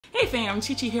Hey fam,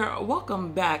 Chichi here.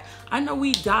 Welcome back. I know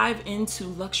we dive into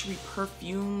luxury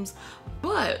perfumes,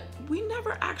 but we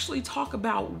never actually talk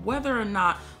about whether or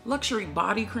not luxury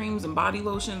body creams and body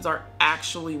lotions are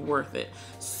actually worth it.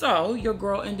 So your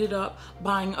girl ended up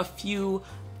buying a few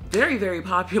very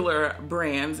popular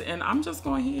brands, and I'm just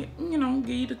going to, give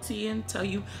you the tea and tell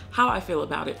you how I feel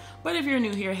about it. But if you're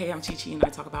new here, hey, I'm Chichi and I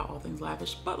talk about all things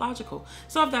lavish but logical.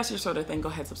 So if that's your sort of thing, go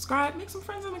ahead, subscribe, make some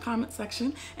friends in the comment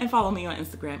section, and follow me on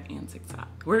Instagram and TikTok.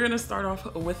 We're gonna start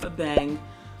off with a bang.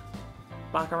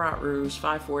 Baccarat Rouge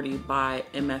 540 by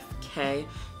MFK.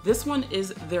 This one is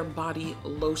their body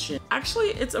lotion. Actually,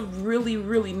 it's a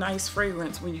really nice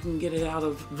fragrance when you can get it out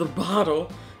of the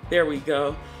bottle. There we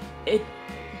go.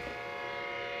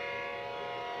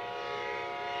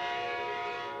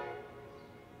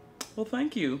 Well,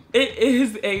 thank you. It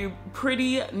is a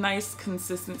pretty nice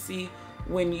consistency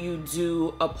when you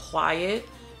do apply it.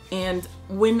 And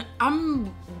when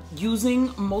I'm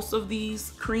using most of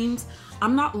these creams,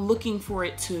 I'm not looking for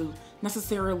it to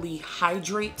necessarily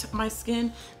hydrate my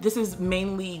skin. This is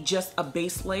mainly just a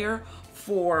base layer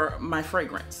for my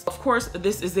fragrance. Of course,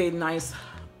 this is a nice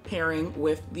pairing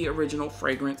with the original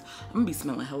fragrance. I'm gonna be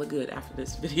smelling hella good after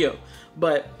this video,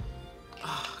 but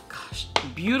oh gosh,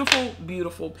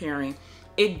 beautiful pairing.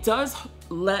 It does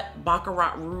let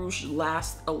Baccarat Rouge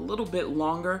last a little bit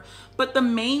longer, but the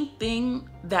main thing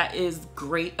that is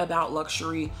great about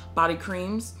luxury body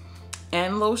creams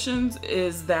and lotions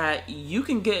is that you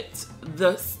can get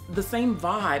the same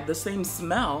vibe, the same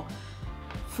smell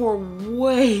for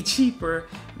way cheaper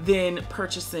than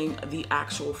purchasing the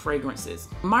actual fragrances.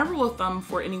 My rule of thumb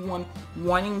for anyone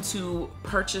wanting to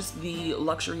purchase the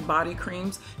luxury body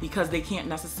creams because they can't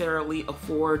necessarily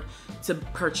afford to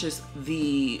purchase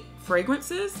the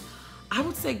fragrances, I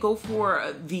would say go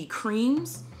for the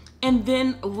creams and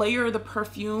then layer the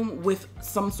perfume with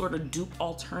some sort of dupe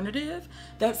alternative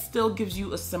that still gives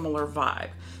you a similar vibe.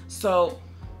 So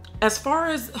as far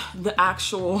as the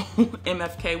actual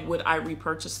MFK, would I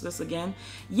repurchase this again?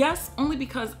 Yes, only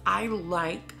because I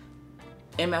like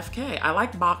MFK. I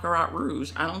like Baccarat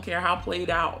Rouge. I don't care how played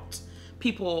out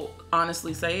people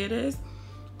honestly say it is.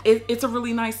 It's a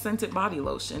really nice scented body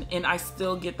lotion, and I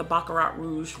still get the Baccarat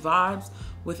Rouge vibes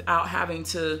without having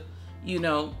to,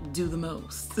 do the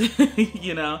most,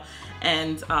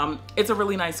 and it's a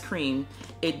really nice cream.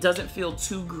 It doesn't feel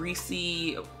too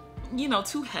greasy,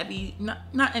 too heavy,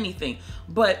 not anything.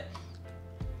 But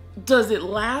does it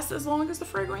last as long as the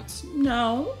fragrance?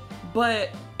 No. But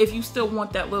if you still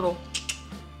want that little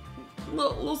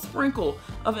sprinkle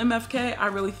of MFK, I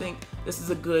really think this is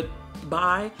a good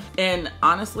buy. And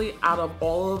honestly, out of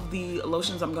all of the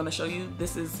lotions I'm gonna show you,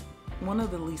 this is one of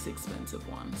the least expensive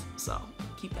ones. So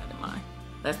keep that in mind.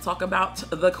 Let's talk about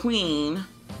the queen,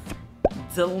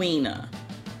 DELINA.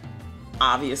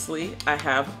 Obviously, I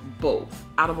have both.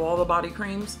 Out of all the body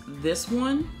creams, this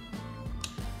one,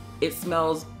 it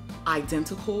smells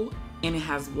identical and it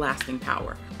has lasting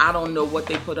power. I don't know what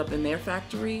they put up in their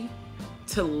factory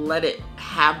to let it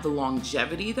have the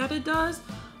longevity that it does,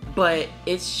 but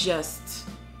it's just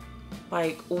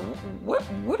like,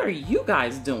 what are you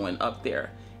guys doing up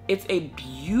there? It's a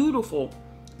beautiful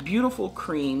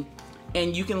cream,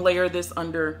 and you can layer this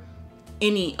under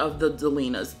any of the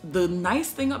DELINAs. The nice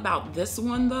thing about this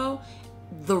one though,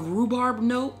 the rhubarb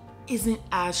note isn't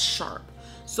as sharp.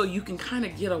 So you can kind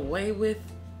of get away with,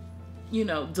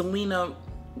 DELINA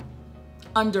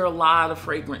under a lot of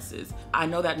fragrances. I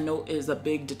know that note is a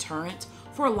big deterrent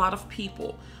for a lot of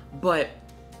people, but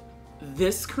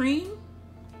this cream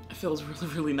feels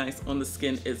really nice on the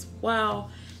skin as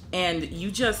well. And you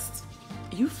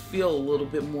feel a little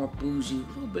bit more bougie, a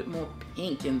little bit more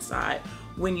pink inside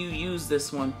when you use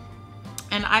this one.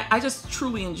 And I just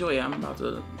truly enjoy it. I'm about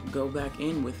to go back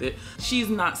in with it. She's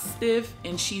not stiff,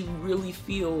 and she really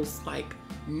feels like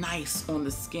nice on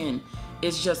the skin.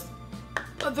 It's just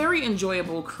a very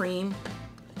enjoyable cream,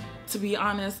 to be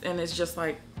honest. And it's just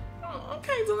like, oh,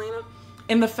 okay, DELINA.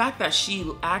 And the fact that she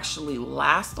actually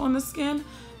lasts on the skin,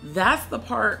 that's the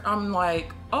part I'm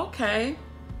like, okay,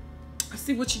 I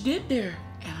see what you did there,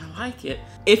 and I like it.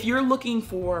 If you're looking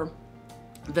for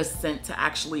the scent to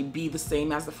actually be the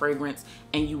same as the fragrance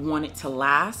and you want it to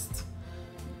last,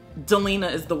 DELINA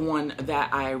is the one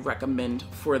that I recommend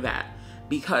for that,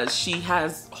 because she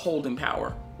has holding power,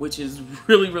 which is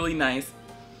really nice.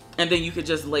 And then you could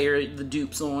just layer the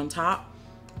dupes on top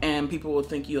and people will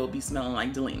think you'll be smelling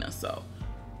like DELINA. So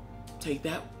take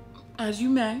that as you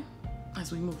may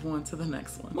as we move on to the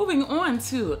next one. Moving on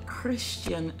to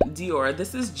Kurkdjian Dior.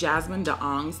 This is Jasmine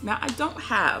d'Angers. Now I don't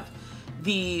have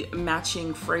the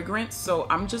matching fragrance, so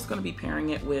I'm just gonna be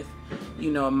pairing it with,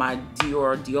 my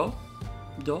Dior.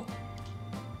 Dior.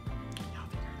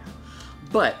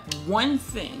 But one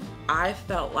thing I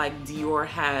felt like Dior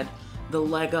had the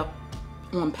leg up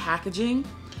on packaging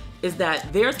is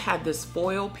that theirs had this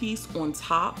foil piece on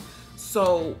top.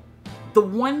 So the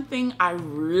one thing I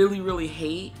really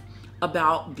hate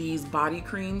about these body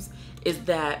creams is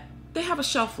that they have a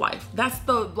shelf life. That's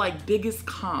the like biggest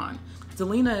con.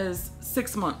 DELINA is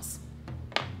 6 months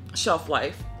shelf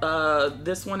life.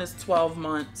 This one is 12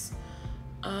 months.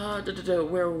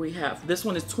 Where will we have? This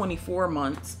one is 24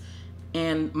 months.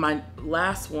 And my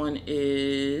last one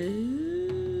is,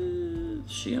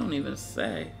 she don't even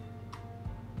say.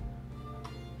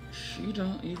 She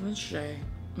don't even say.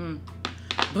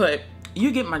 But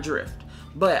you get my drift.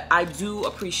 But I do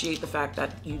appreciate the fact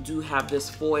that you do have this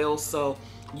foil, so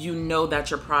you know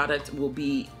that your product will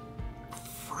be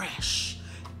fresh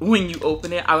when you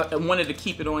open it. I wanted to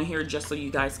keep it on here just so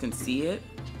you guys can see it.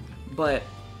 But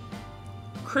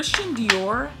Christian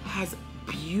Dior has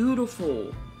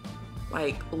beautiful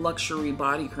like luxury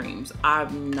body creams.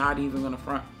 I'm not even gonna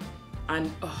front.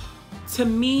 To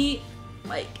me,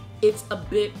 like, it's a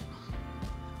bit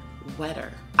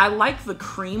wetter. I like the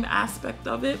cream aspect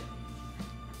of it.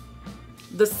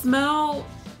 The smell,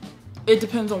 it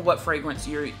depends on what fragrance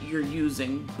you're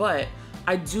using, but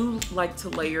I do like to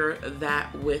layer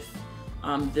that with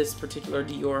this particular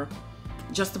Dior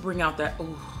just to bring out that,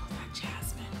 oh, that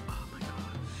jasmine. Oh my God.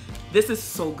 This is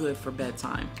so good for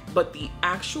bedtime. But the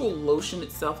actual lotion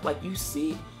itself, like you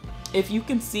see, if you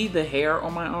can see the hair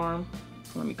on my arm,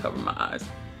 let me cover my eyes.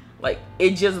 Like,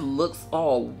 it just looks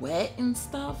all wet and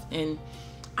stuff. And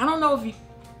I don't know if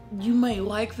you may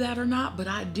like that or not, but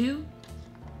I do.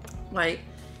 Like,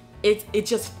 it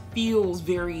just feels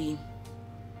very,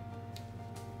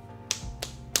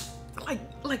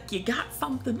 like you got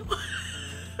something.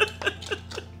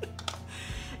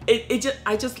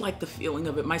 I just like the feeling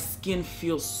of it. My skin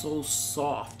feels so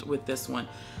soft with this one.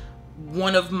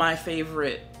 One of my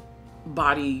favorite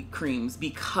body creams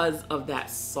because of that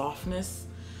softness.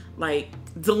 Like,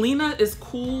 DELINA is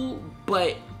cool,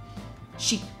 but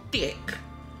she thick.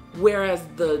 Whereas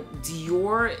the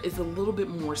Dior is a little bit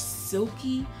more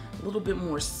silky, a little bit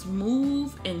more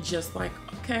smooth, and just like,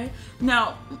 okay.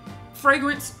 Now,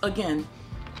 fragrance, again,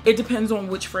 it depends on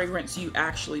which fragrance you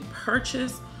actually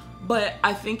purchase, but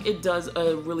I think it does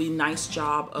a really nice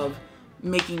job of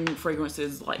making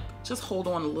fragrances like just hold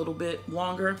on a little bit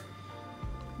longer.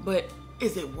 But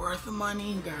is it worth the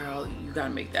money? Girl, you gotta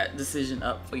make that decision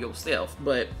up for yourself.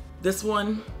 But this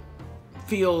one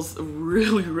feels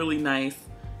really nice.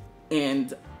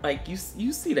 And like you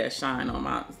see that shine on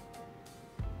my,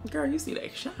 girl, you see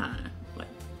that shine, like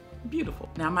beautiful.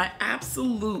 Now my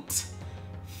absolute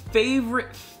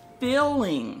favorite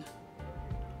filling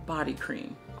body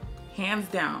cream, hands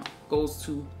down, goes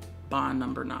to Bond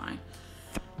number 9.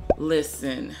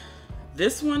 Listen,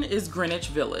 this one is Greenwich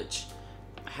Village.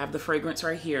 I have the fragrance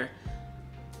right here.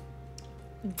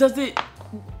 Does it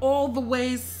all the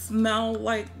way smell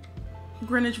like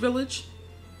Greenwich Village?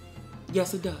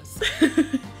 Yes, it does.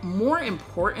 More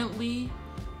importantly,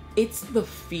 it's the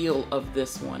feel of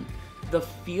this one. The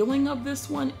feeling of this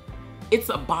one, it's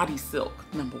a body silk,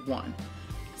 number 1.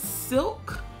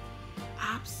 Silk,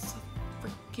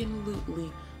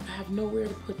 absolutely. I have nowhere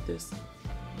to put this.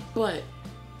 But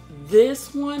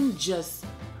this one just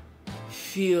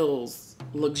feels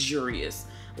luxurious.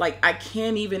 Like, I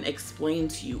can't even explain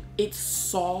to you. It's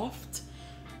soft,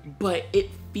 but it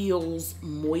feels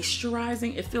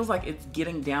moisturizing. It feels like it's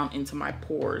getting down into my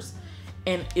pores.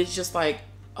 And it's just like,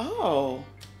 oh,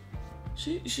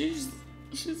 she's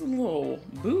a little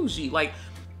bougie. Like,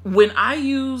 when I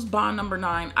use Bond number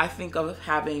 9, I think of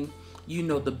having, you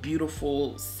know, the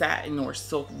beautiful satin or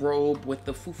silk robe with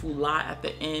the fufula at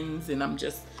the ends, and I'm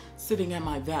just sitting at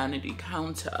my vanity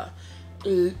counter,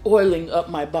 oiling up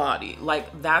my body.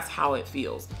 Like, that's how it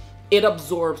feels. It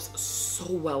absorbs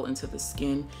so well into the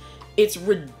skin. It's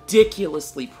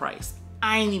ridiculously priced.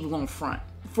 I ain't even gonna front.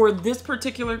 For this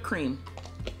particular cream,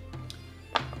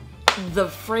 the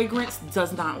fragrance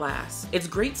does not last. It's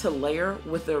great to layer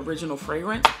with the original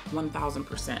fragrance,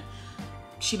 1000%.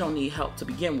 She don't need help to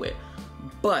begin with.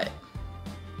 But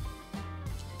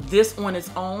this on its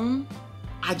own,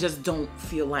 I just don't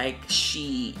feel like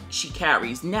she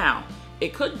carries. Now,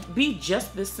 it could be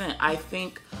just this scent. I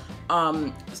think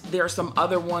there are some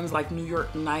other ones like New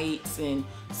York Nights and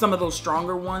some of those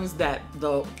stronger ones that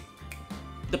the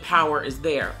power is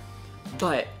there.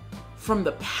 But from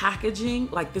the packaging,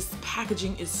 like, this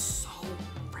packaging is so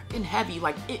freaking heavy.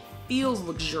 Like, it feels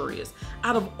luxurious.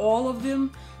 Out of all of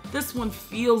them, this one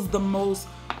feels the most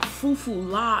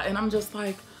foo-foo-la, and I'm just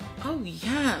like, oh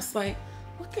yes, like,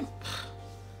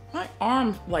 my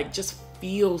arm like just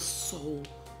feels so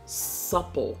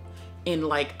supple and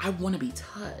like I want to be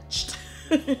touched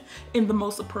in the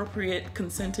most appropriate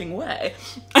consenting way.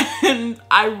 And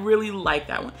I really like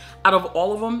that one. Out of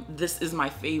all of them, this is my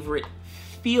favorite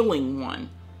feeling one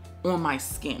on my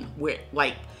skin, where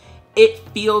like it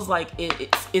feels like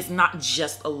it's not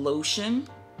just a lotion.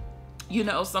 You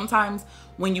know, sometimes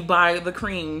when you buy the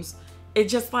creams, it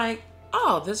just like,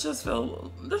 oh, this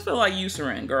feel like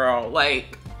Eucerin, girl.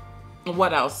 Like,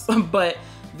 what else? But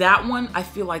that one I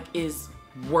feel like is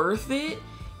worth it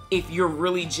if you're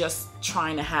really just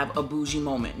trying to have a bougie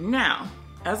moment. Now,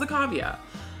 as a caveat,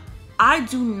 I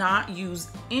do not use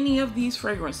any of these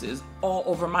fragrances all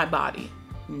over my body.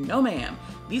 No, ma'am.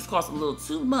 These cost a little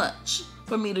too much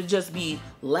for me to just be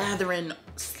lathering,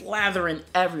 slathering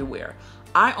everywhere.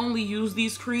 I only use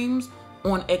these creams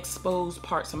on exposed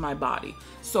parts of my body.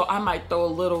 So I might throw a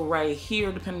little right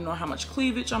here depending on how much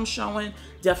cleavage I'm showing.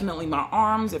 Definitely my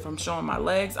arms. If I'm showing my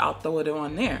legs, I'll throw it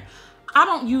on there. I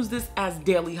don't use this as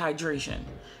daily hydration.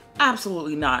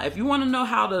 Absolutely not. If you want to know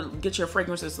how to get your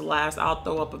fragrances to last, I'll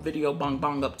throw up a video bong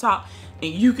bong up top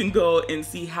and you can go and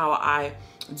see how I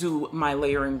do my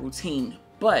layering routine.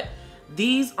 But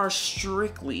these are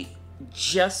strictly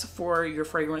just for your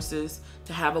fragrances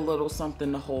to have a little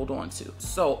something to hold on to.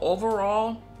 So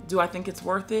overall, do I think it's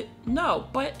worth it? No,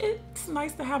 but it's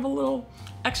nice to have a little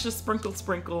extra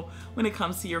sprinkle when it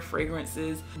comes to your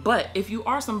fragrances. But if you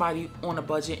are somebody on a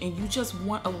budget and you just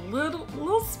want a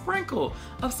little sprinkle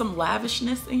of some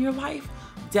lavishness in your life,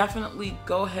 definitely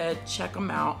go ahead, check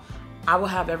them out. I will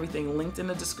have everything linked in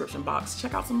the description box.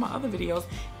 Check out some of my other videos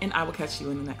and I will catch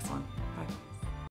you in the next one.